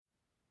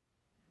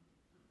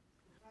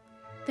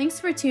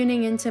Thanks for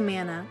tuning in to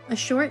Manna, a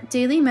short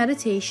daily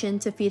meditation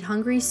to feed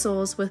hungry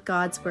souls with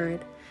God's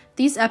Word.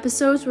 These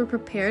episodes were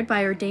prepared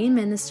by ordained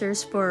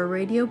ministers for a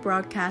radio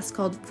broadcast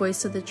called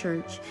Voice of the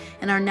Church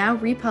and are now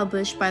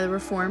republished by the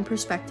Reformed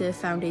Perspective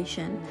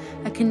Foundation,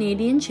 a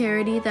Canadian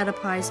charity that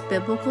applies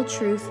biblical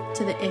truth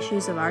to the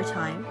issues of our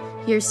time.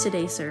 Here's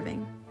today's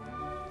serving.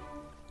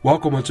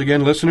 Welcome once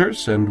again,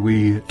 listeners, and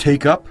we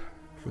take up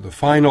for the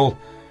final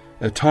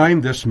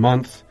time this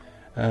month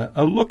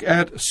a look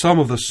at some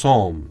of the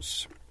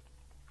Psalms.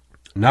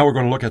 Now we're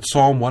going to look at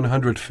Psalm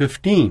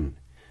 115.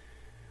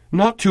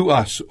 Not to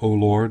us, O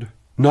Lord,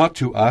 not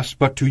to us,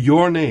 but to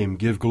your name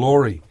give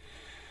glory,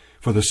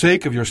 for the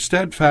sake of your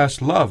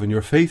steadfast love and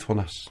your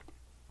faithfulness.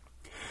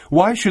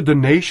 Why should the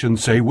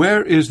nations say,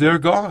 where is their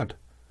God?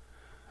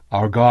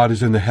 Our God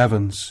is in the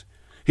heavens.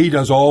 He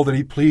does all that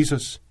he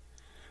pleases.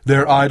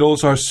 Their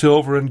idols are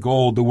silver and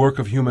gold, the work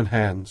of human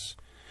hands.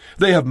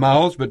 They have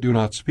mouths but do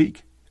not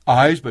speak,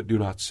 eyes but do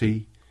not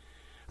see.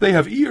 They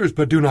have ears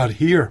but do not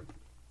hear,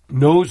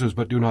 noses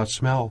but do not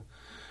smell.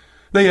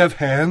 They have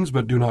hands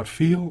but do not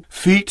feel,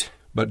 feet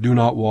but do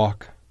not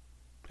walk,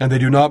 and they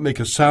do not make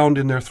a sound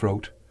in their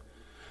throat.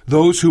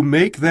 Those who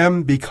make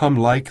them become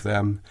like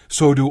them,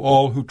 so do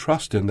all who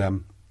trust in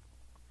them.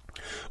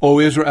 O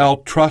Israel,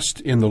 trust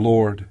in the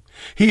Lord.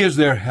 He is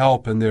their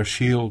help and their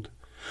shield.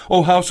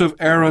 O house of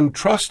Aaron,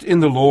 trust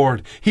in the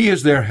Lord. He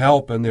is their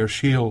help and their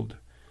shield.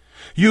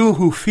 You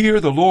who fear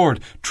the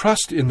Lord,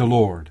 trust in the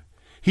Lord.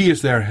 He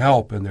is their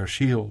help and their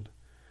shield.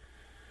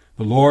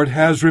 The Lord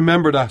has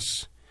remembered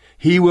us.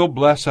 He will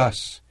bless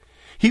us.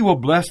 He will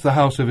bless the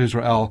house of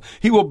Israel.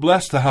 He will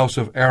bless the house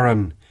of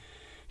Aaron.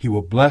 He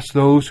will bless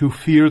those who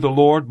fear the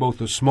Lord, both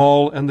the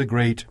small and the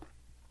great.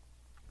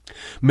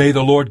 May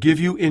the Lord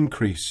give you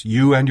increase,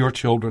 you and your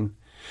children.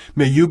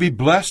 May you be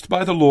blessed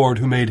by the Lord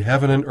who made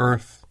heaven and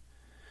earth.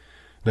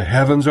 The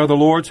heavens are the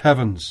Lord's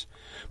heavens,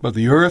 but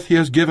the earth he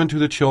has given to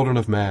the children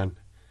of man.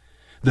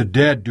 The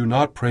dead do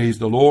not praise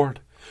the Lord,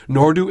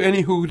 nor do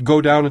any who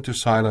go down into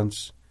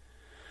silence.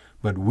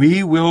 But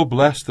we will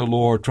bless the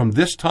Lord from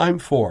this time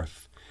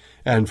forth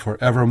and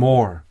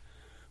forevermore.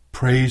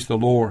 Praise the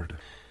Lord.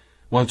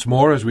 Once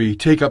more, as we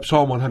take up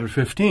Psalm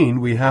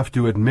 115, we have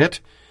to admit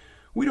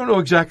we don't know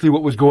exactly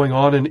what was going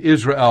on in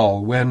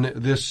Israel when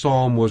this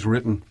psalm was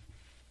written.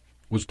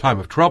 It was a time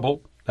of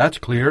trouble, that's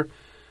clear.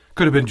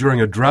 Could have been during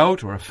a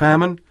drought or a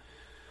famine,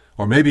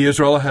 or maybe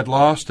Israel had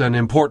lost an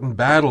important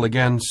battle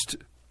against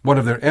one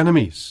of their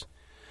enemies.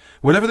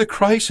 Whatever the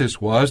crisis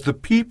was, the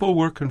people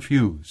were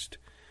confused.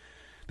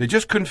 They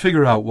just couldn't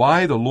figure out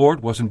why the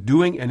Lord wasn't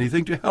doing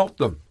anything to help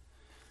them.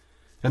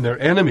 And their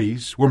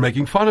enemies were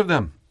making fun of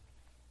them.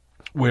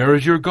 Where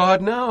is your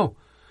God now?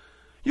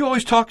 You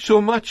always talk so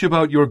much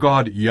about your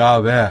God,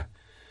 Yahweh,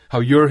 how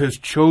you're his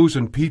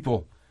chosen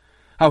people,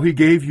 how he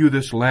gave you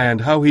this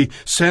land, how he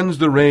sends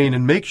the rain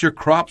and makes your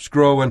crops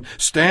grow and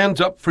stands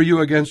up for you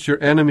against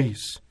your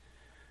enemies.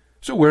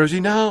 So where is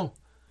he now?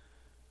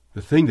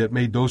 The thing that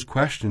made those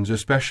questions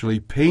especially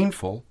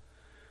painful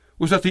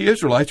was that the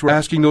Israelites were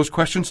asking those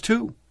questions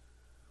too.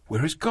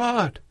 Where is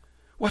God?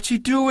 What's he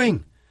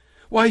doing?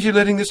 Why is he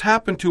letting this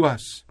happen to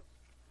us?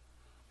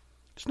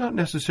 It's not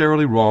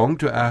necessarily wrong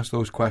to ask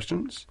those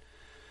questions,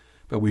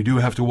 but we do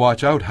have to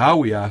watch out how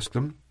we ask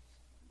them.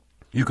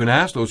 You can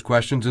ask those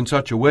questions in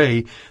such a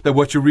way that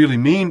what you really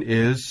mean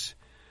is,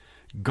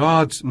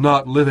 God's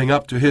not living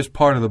up to his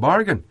part of the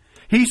bargain.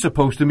 He's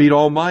supposed to meet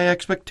all my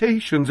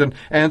expectations and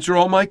answer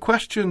all my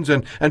questions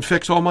and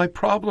fix all my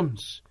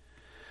problems.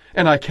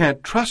 And I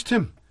can't trust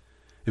him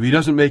if he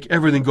doesn't make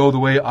everything go the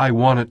way I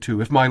want it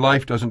to, if my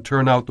life doesn't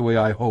turn out the way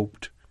I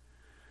hoped.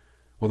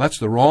 Well, that's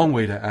the wrong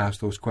way to ask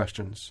those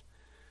questions.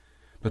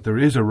 But there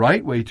is a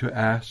right way to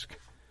ask,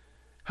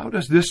 how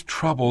does this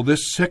trouble,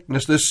 this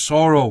sickness, this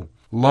sorrow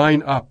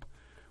line up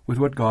with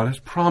what God has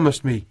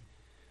promised me?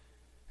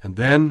 And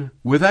then,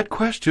 with that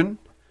question,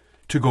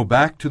 to go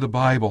back to the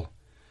Bible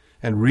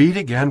and read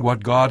again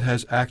what God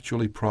has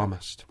actually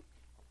promised.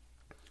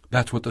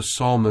 That's what the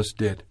psalmist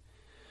did.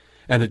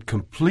 And it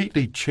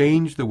completely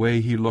changed the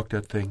way he looked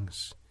at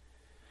things.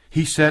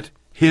 He set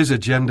his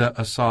agenda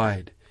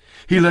aside.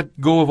 He let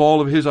go of all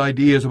of his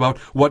ideas about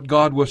what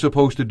God was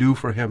supposed to do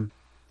for him.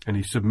 And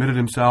he submitted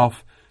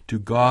himself to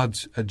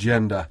God's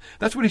agenda.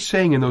 That's what he's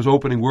saying in those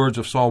opening words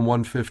of Psalm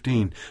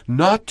 115.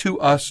 Not to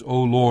us,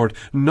 O Lord,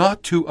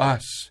 not to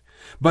us,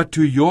 but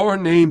to your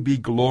name be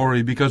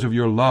glory because of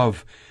your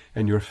love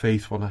and your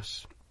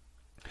faithfulness.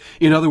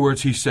 In other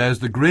words, he says,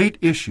 the great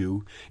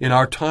issue in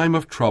our time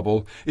of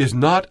trouble is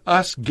not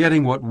us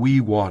getting what we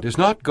want. It's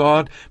not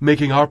God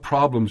making our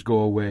problems go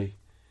away.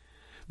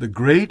 The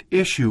great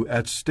issue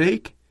at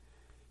stake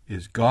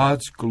is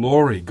God's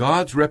glory,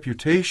 God's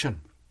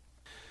reputation.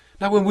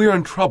 Now, when we're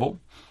in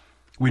trouble,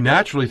 we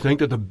naturally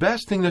think that the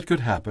best thing that could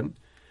happen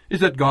is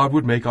that God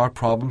would make our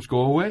problems go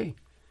away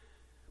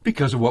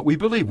because of what we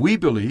believe. We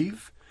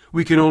believe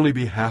we can only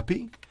be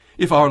happy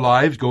if our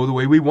lives go the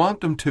way we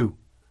want them to.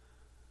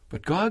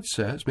 But God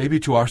says,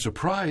 maybe to our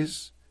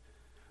surprise,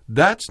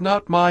 That's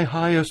not my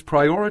highest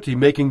priority,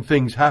 making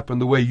things happen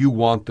the way you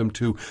want them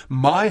to.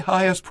 My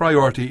highest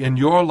priority in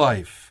your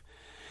life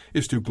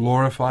is to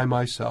glorify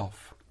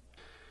myself.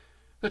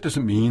 That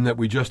doesn't mean that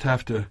we just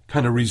have to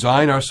kind of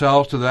resign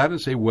ourselves to that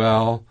and say,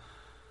 well,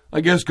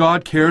 I guess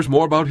God cares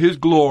more about His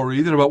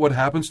glory than about what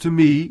happens to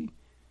me.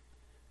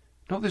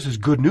 No, this is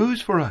good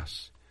news for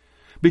us.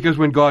 Because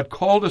when God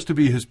called us to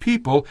be His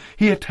people,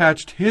 He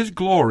attached His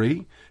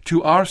glory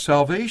to our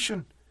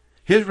salvation.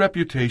 His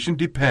reputation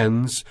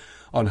depends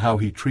on how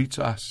He treats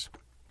us.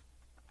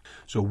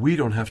 So we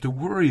don't have to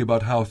worry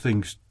about how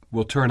things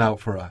will turn out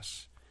for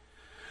us.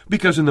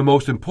 Because in the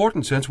most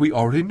important sense, we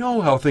already know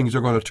how things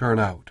are going to turn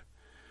out.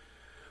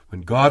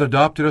 When God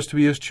adopted us to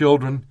be His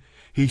children,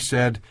 He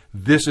said,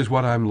 this is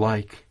what I'm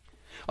like.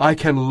 I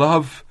can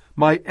love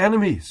my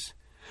enemies.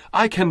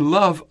 I can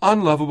love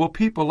unlovable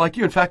people like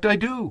you. In fact, I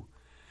do.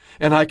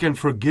 And I can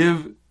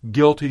forgive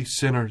guilty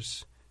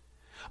sinners.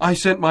 I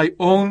sent my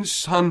own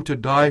Son to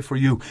die for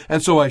you,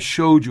 and so I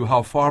showed you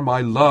how far my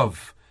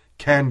love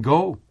can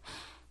go.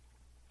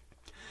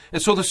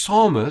 And so the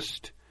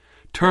psalmist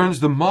turns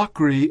the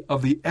mockery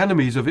of the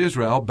enemies of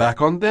Israel back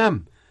on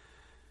them.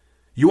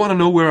 You want to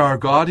know where our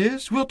God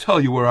is? We'll tell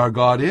you where our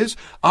God is.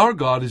 Our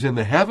God is in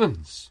the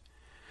heavens.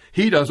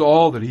 He does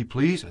all that He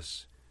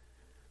pleases.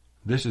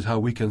 This is how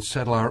we can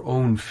settle our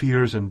own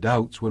fears and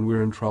doubts when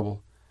we're in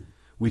trouble.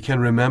 We can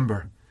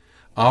remember,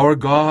 our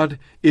God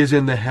is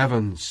in the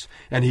heavens,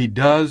 and He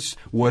does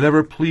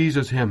whatever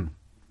pleases Him.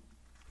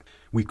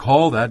 We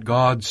call that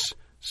God's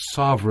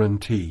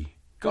sovereignty.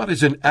 God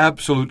is in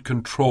absolute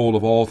control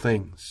of all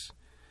things.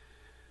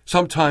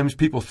 Sometimes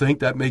people think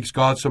that makes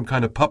God some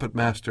kind of puppet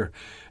master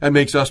and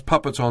makes us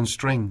puppets on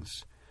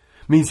strings.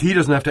 It means He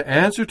doesn't have to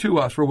answer to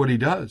us for what He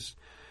does,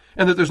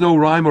 and that there's no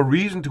rhyme or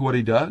reason to what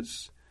He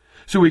does.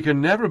 So we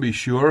can never be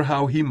sure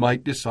how He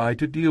might decide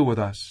to deal with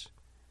us.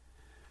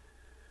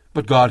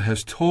 But God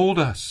has told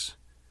us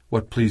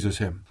what pleases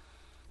Him.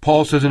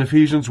 Paul says in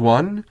Ephesians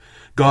 1,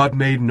 God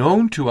made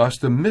known to us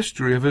the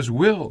mystery of His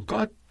will.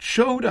 God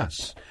showed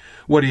us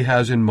what He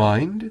has in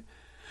mind,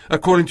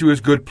 according to His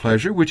good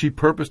pleasure, which He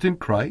purposed in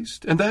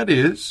Christ, and that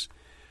is,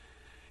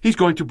 He's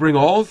going to bring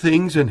all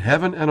things in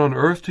heaven and on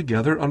earth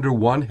together under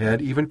one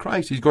head, even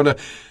Christ. He's going to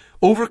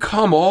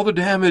overcome all the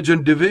damage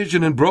and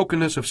division and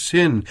brokenness of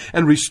sin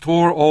and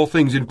restore all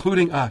things,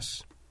 including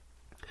us.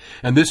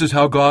 And this is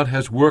how God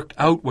has worked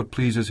out what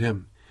pleases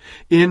Him.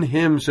 In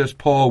Him, says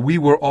Paul, we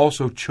were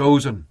also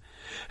chosen,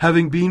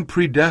 having been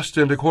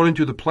predestined according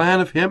to the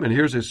plan of Him, and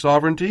here's His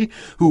sovereignty,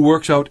 who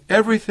works out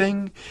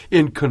everything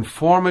in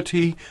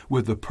conformity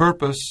with the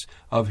purpose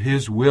of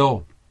His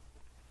will.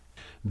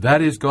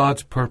 That is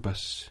God's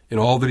purpose in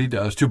all that He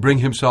does, to bring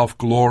Himself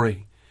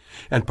glory,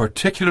 and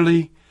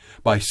particularly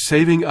by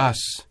saving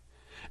us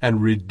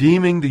and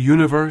redeeming the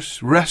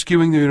universe,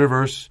 rescuing the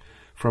universe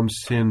from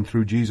sin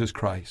through Jesus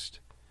Christ.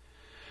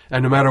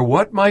 And no matter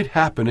what might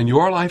happen in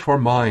your life or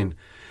mine,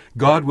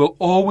 God will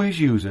always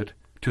use it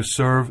to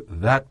serve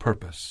that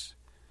purpose.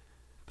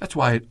 That's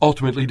why it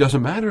ultimately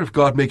doesn't matter if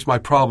God makes my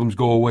problems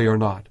go away or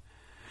not.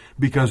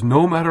 Because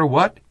no matter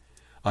what,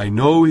 I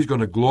know He's going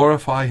to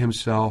glorify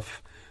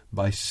Himself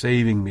by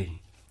saving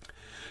me.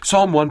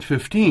 Psalm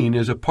 115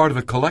 is a part of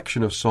a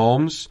collection of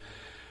psalms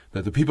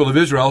that the people of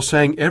Israel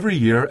sang every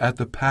year at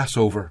the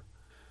Passover.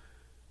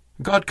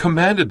 God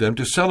commanded them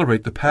to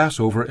celebrate the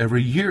Passover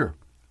every year.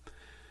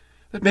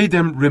 That made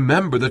them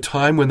remember the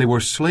time when they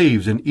were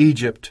slaves in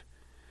Egypt.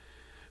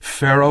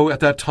 Pharaoh at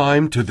that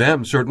time, to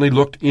them, certainly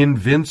looked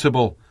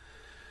invincible.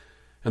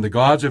 And the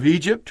gods of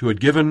Egypt, who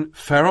had given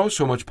Pharaoh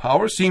so much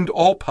power, seemed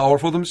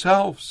all-powerful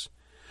themselves.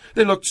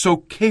 They looked so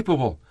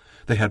capable.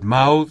 They had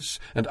mouths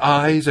and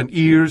eyes and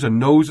ears and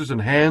noses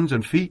and hands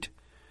and feet.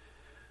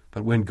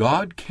 But when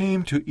God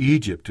came to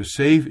Egypt to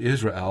save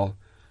Israel,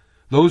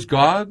 those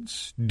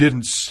gods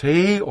didn't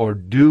say or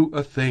do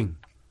a thing.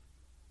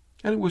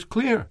 And it was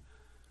clear.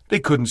 They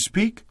couldn't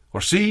speak,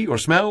 or see, or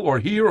smell, or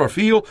hear, or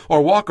feel,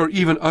 or walk, or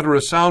even utter a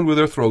sound with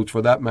their throats,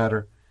 for that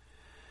matter.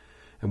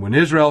 And when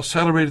Israel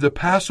celebrated the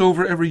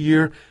Passover every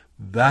year,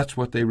 that's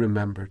what they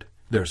remembered.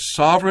 Their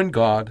sovereign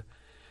God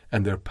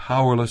and their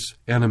powerless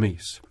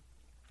enemies.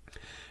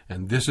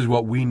 And this is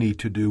what we need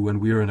to do when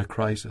we are in a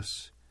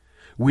crisis.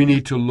 We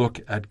need to look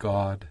at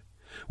God.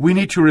 We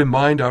need to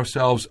remind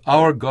ourselves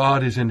our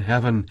God is in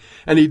heaven,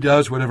 and He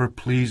does whatever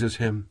pleases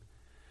Him.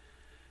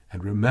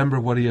 And remember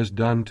what He has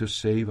done to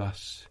save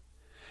us.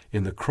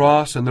 In the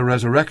cross and the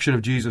resurrection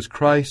of Jesus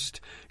Christ,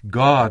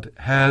 God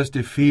has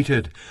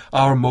defeated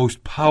our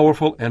most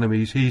powerful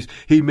enemies.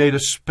 He made a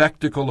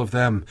spectacle of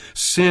them,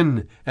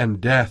 sin and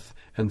death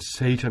and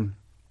Satan.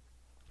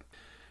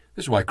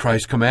 This is why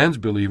Christ commands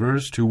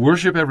believers to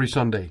worship every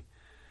Sunday,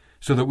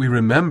 so that we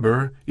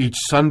remember each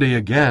Sunday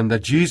again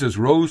that Jesus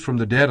rose from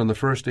the dead on the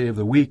first day of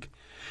the week,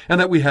 and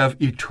that we have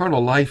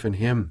eternal life in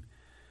Him.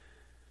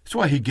 That's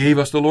why He gave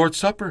us the Lord's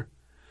Supper,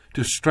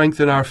 to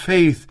strengthen our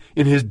faith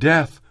in His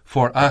death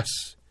for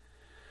us.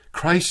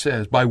 Christ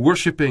says, by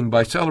worshiping,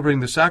 by celebrating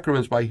the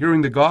sacraments, by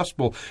hearing the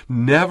gospel,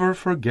 never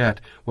forget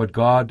what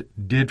God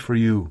did for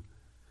you.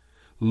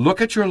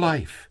 Look at your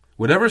life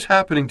whatever's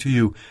happening to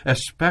you,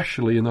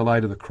 especially in the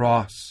light of the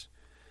cross,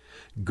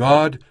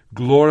 God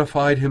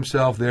glorified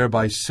himself there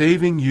by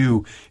saving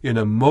you in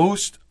a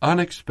most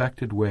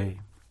unexpected way.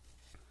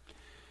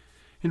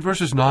 In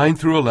verses 9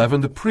 through 11,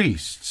 the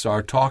priests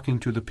are talking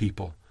to the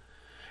people.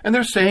 And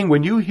they're saying,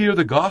 when you hear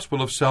the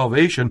gospel of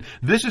salvation,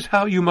 this is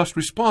how you must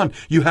respond.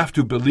 You have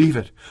to believe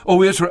it.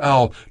 O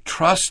Israel,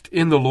 trust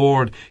in the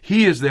Lord.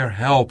 He is their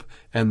help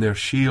and their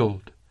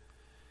shield.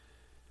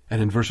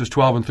 And in verses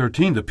 12 and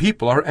 13, the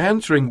people are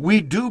answering,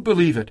 we do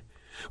believe it.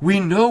 We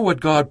know what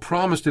God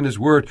promised in his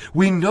word.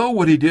 We know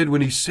what he did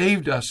when he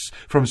saved us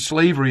from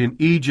slavery in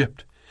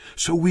Egypt.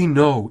 So we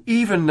know,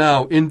 even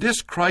now, in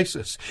this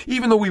crisis,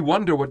 even though we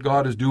wonder what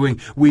God is doing,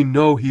 we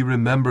know he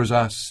remembers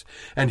us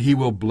and he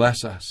will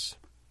bless us.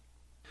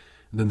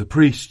 Then the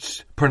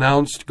priests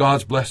pronounced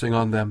God's blessing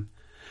on them.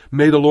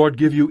 May the Lord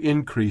give you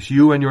increase,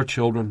 you and your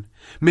children.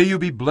 May you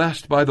be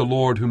blessed by the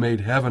Lord who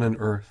made heaven and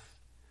earth.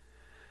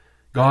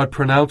 God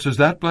pronounces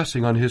that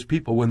blessing on his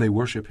people when they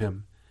worship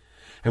him.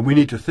 And we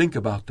need to think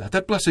about that.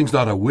 That blessing's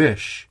not a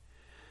wish.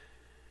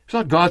 It's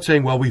not God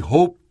saying, well, we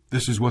hope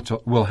this is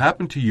what will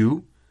happen to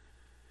you.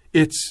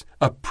 It's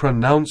a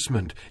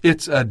pronouncement.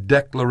 It's a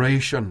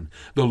declaration.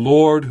 The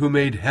Lord who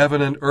made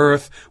heaven and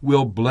earth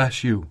will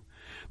bless you.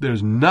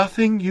 There's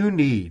nothing you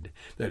need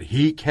that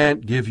he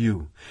can't give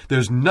you.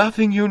 There's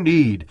nothing you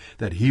need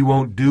that he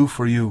won't do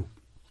for you.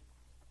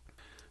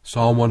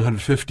 Psalm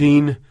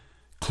 115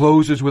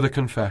 closes with a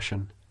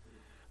confession.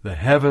 The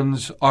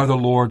heavens are the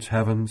Lord's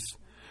heavens,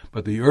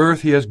 but the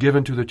earth he has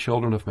given to the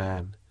children of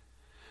man.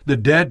 The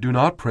dead do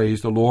not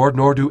praise the Lord,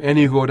 nor do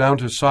any who go down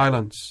to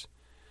silence.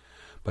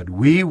 But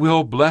we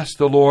will bless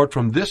the Lord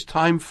from this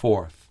time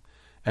forth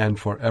and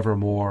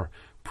forevermore.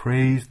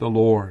 Praise the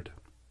Lord.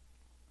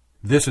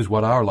 This is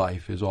what our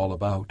life is all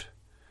about.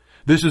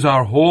 This is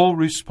our whole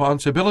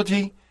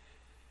responsibility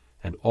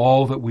and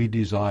all that we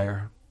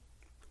desire.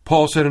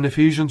 Paul said in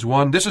Ephesians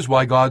 1, this is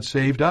why God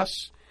saved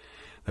us,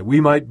 that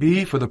we might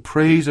be for the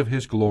praise of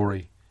his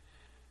glory.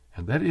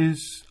 And that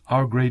is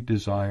our great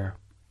desire.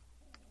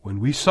 When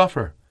we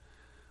suffer,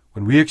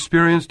 when we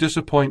experience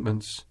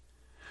disappointments,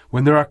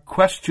 when there are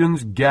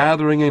questions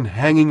gathering and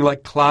hanging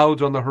like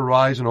clouds on the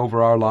horizon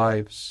over our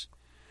lives,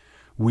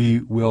 we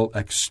will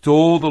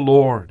extol the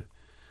Lord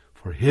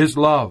for his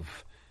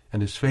love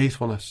and his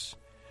faithfulness.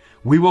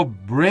 We will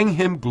bring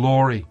him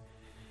glory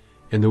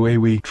in the way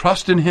we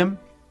trust in him,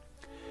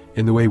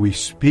 in the way we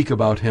speak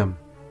about him,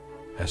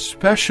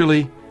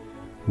 especially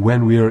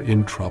when we are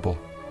in trouble.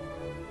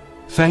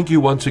 Thank you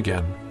once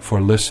again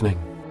for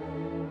listening.